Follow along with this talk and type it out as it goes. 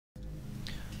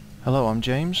Hello, I'm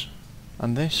James,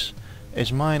 and this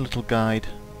is my little guide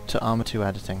to Arma 2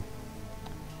 editing.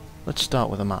 Let's start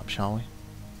with a map, shall we?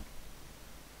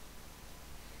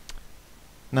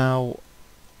 Now,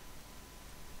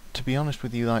 to be honest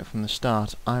with you, right from the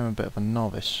start, I'm a bit of a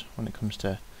novice when it comes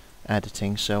to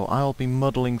editing, so I'll be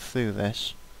muddling through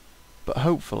this, but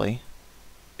hopefully,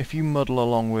 if you muddle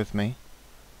along with me,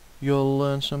 you'll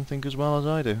learn something as well as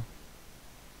I do.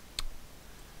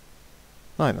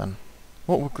 Right then.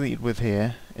 What we're greeted with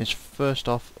here is, first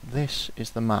off, this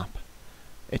is the map.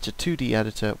 It's a 2D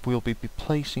editor. We'll be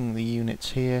placing the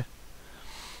units here,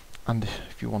 and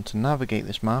if you want to navigate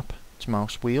this map, it's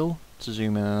mouse wheel to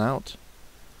zoom in and out,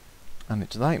 and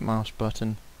it's right mouse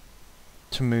button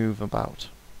to move about.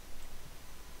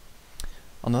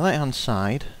 On the right hand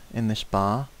side, in this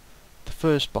bar, the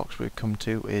first box we come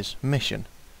to is mission,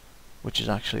 which is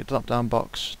actually a drop down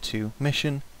box to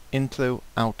mission, intro,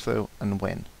 outro and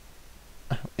win.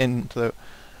 Intro,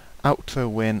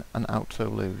 outro win and outro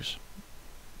lose.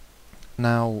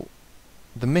 Now,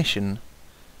 the mission,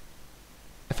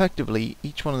 effectively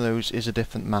each one of those is a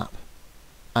different map,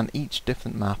 and each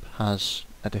different map has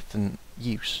a different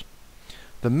use.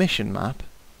 The mission map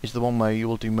is the one where you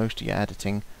will do most of your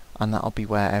editing, and that'll be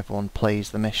where everyone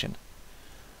plays the mission.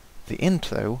 The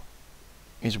intro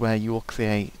is where you will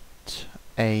create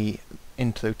a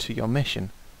intro to your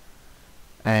mission.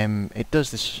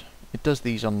 It does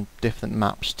these on different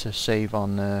maps to save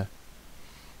on,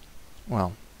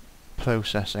 well,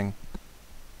 processing.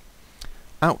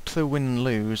 Outro, win and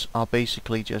lose are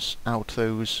basically just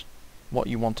outros, what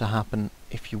you want to happen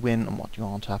if you win and what you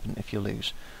want to happen if you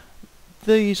lose.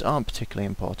 These aren't particularly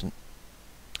important.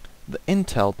 The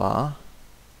intel bar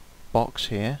box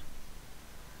here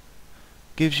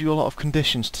gives you a lot of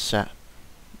conditions to set.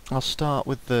 I'll start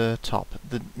with the top.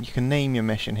 You can name your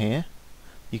mission here.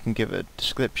 You can give it a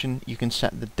description, you can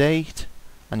set the date,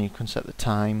 and you can set the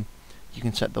time, you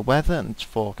can set the weather and its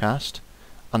forecast,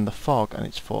 and the fog and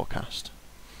its forecast.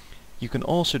 You can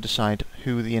also decide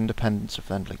who the independents are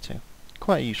friendly to.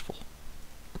 Quite useful.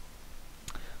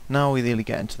 Now we really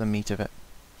get into the meat of it.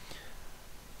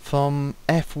 From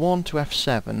F1 to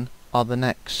F7 are the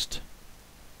next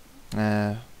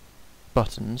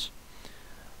buttons,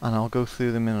 and I'll go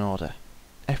through them in order.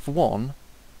 F1,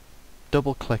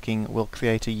 double-clicking will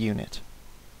create a unit,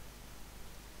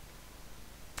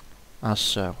 as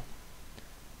so.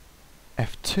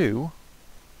 F2,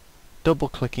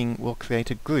 double-clicking will create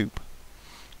a group.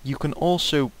 You can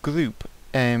also group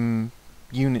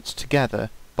units together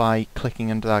by clicking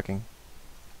and dragging.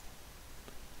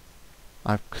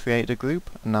 I've created a group,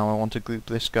 and now I want to group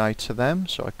this guy to them,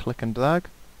 so I click and drag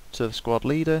to the squad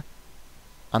leader,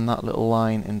 and that little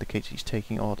line indicates he's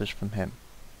taking orders from him.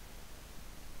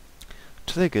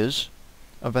 Triggers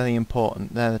are very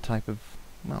important. They're the type of,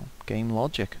 well, game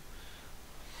logic.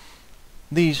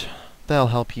 They'll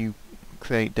help you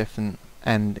create different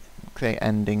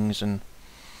endings and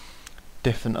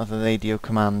different other radio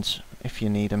commands if you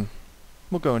need them.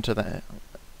 We'll go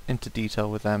into detail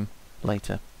with them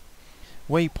later.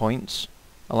 Waypoints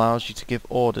allows you to give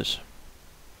orders.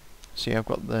 See, I've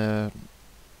got the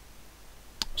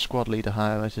squad leader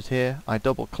highlighted here. I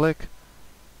double click.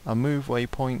 A move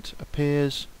waypoint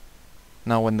appears.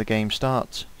 Now when the game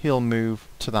starts, he'll move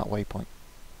to that waypoint.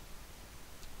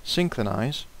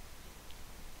 Synchronize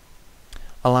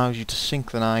allows you to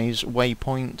synchronize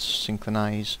waypoints,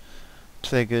 synchronize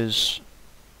triggers,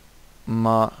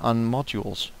 and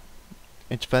modules.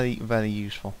 It's very, very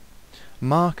useful.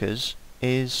 Markers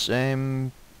is,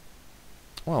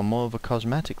 well, more of a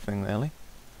cosmetic thing really.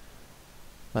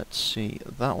 Let's see,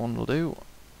 that one will do.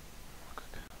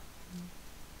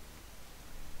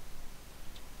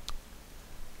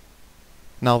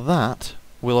 Now that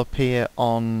will appear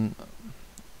on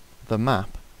the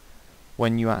map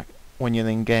when you're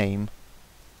in game,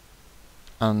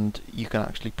 and you can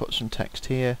actually put some text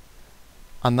here,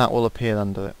 and that will appear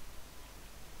under it.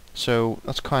 So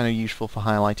that's kind of useful for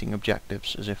highlighting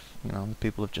objectives, as if, you know, the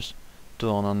people have just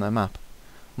drawn on their map.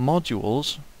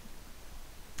 Modules.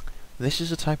 This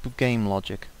is a type of game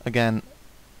logic. Again,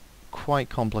 quite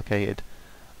complicated.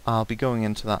 I'll be going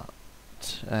into that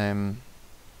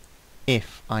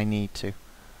if I need to.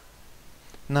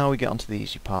 Now we get onto the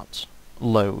easy parts.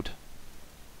 Load.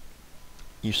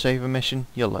 You save a mission,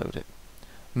 you load it.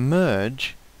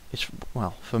 Merge is,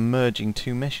 well, for merging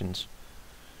two missions.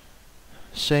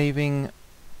 Saving,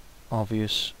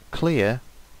 obvious. Clear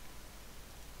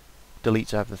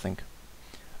deletes everything.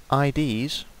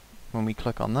 IDs, when we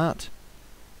click on that,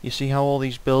 you see how all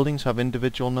these buildings have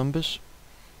individual numbers?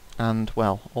 And,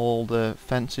 well, all the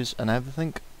fences and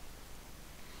everything?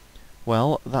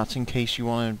 Well, that's in case you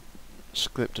want to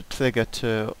script a trigger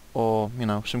to, or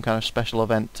some kind of special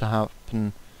event to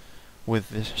happen with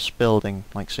this building,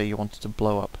 like say you wanted to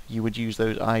blow up, you would use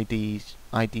those ID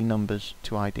numbers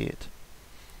to ID it.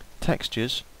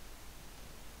 Textures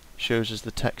shows us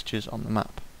the textures on the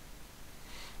map.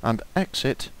 And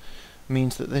exit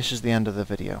means that this is the end of the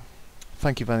video.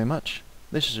 Thank you very much.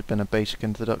 This has been a basic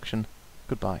introduction.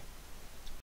 Goodbye.